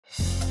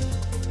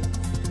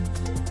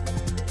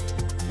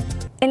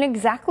In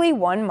exactly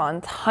 1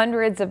 month,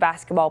 hundreds of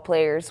basketball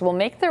players will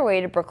make their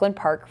way to Brooklyn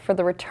Park for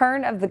the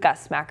return of the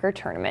Gus Macker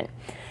tournament.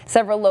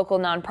 Several local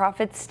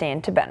nonprofits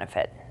stand to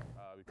benefit.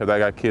 Because I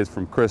got kids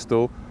from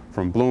Crystal,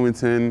 from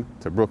Bloomington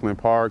to Brooklyn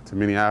Park to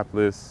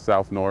Minneapolis,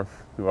 South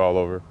North, all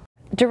over.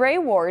 DeRay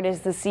Ward is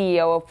the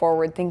CEO of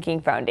Forward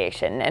Thinking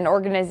Foundation, an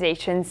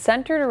organization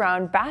centered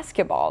around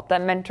basketball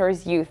that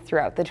mentors youth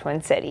throughout the Twin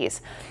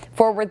Cities.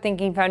 Forward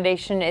Thinking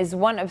Foundation is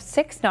one of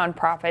 6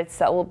 nonprofits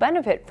that will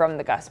benefit from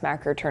the Gus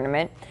Macker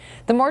tournament.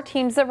 The more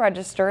teams that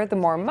register, the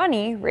more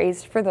money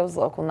raised for those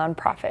local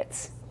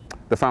nonprofits.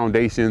 The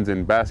foundations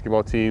and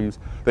basketball teams,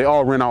 they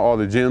all rent out all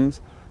the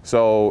gyms,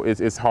 so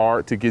it's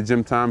hard to get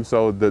gym time.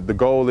 So the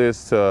goal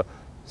is to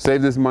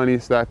save this money,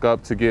 stack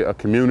up to get a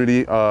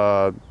community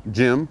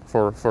gym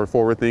for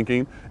Forward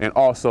Thinking, and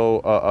also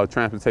a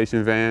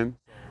transportation van.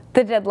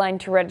 The deadline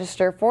to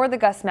register for the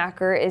Gus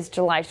Macker is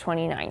July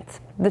 29th.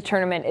 The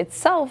tournament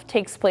itself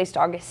takes place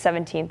August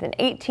 17th and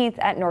 18th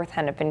at North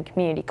Hennepin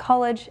Community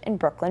College in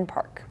Brooklyn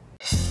Park.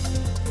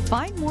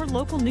 Find more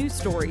local news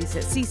stories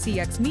at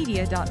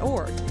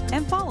ccxmedia.org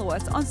and follow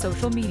us on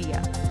social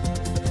media.